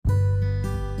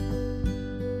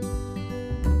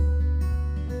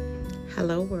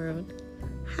Hello, world.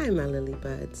 Hi, my lily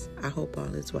buds. I hope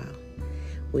all is well.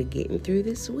 We're getting through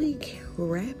this week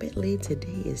rapidly.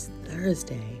 Today is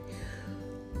Thursday.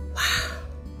 Wow.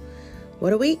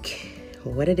 What a week.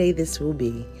 What a day this will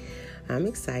be. I'm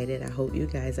excited. I hope you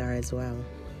guys are as well.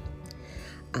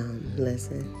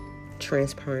 Listen,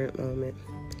 transparent moment.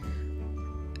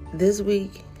 This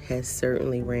week has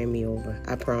certainly ran me over.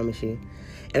 I promise you.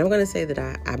 And I'm going to say that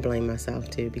I blame myself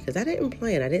too, because I didn't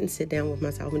plan. I didn't sit down with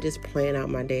myself and just plan out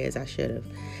my day as I should have.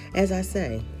 As I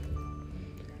say,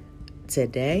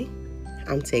 today,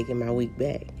 I'm taking my week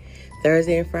back.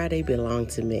 Thursday and Friday belong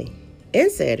to me, and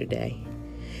Saturday.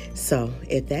 So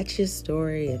if that's your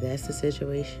story, if that's the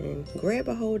situation, grab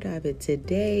a hold of it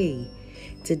today.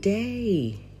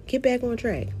 Get back on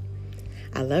track.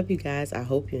 I love you guys. I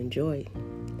hope you enjoyed.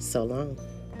 So long.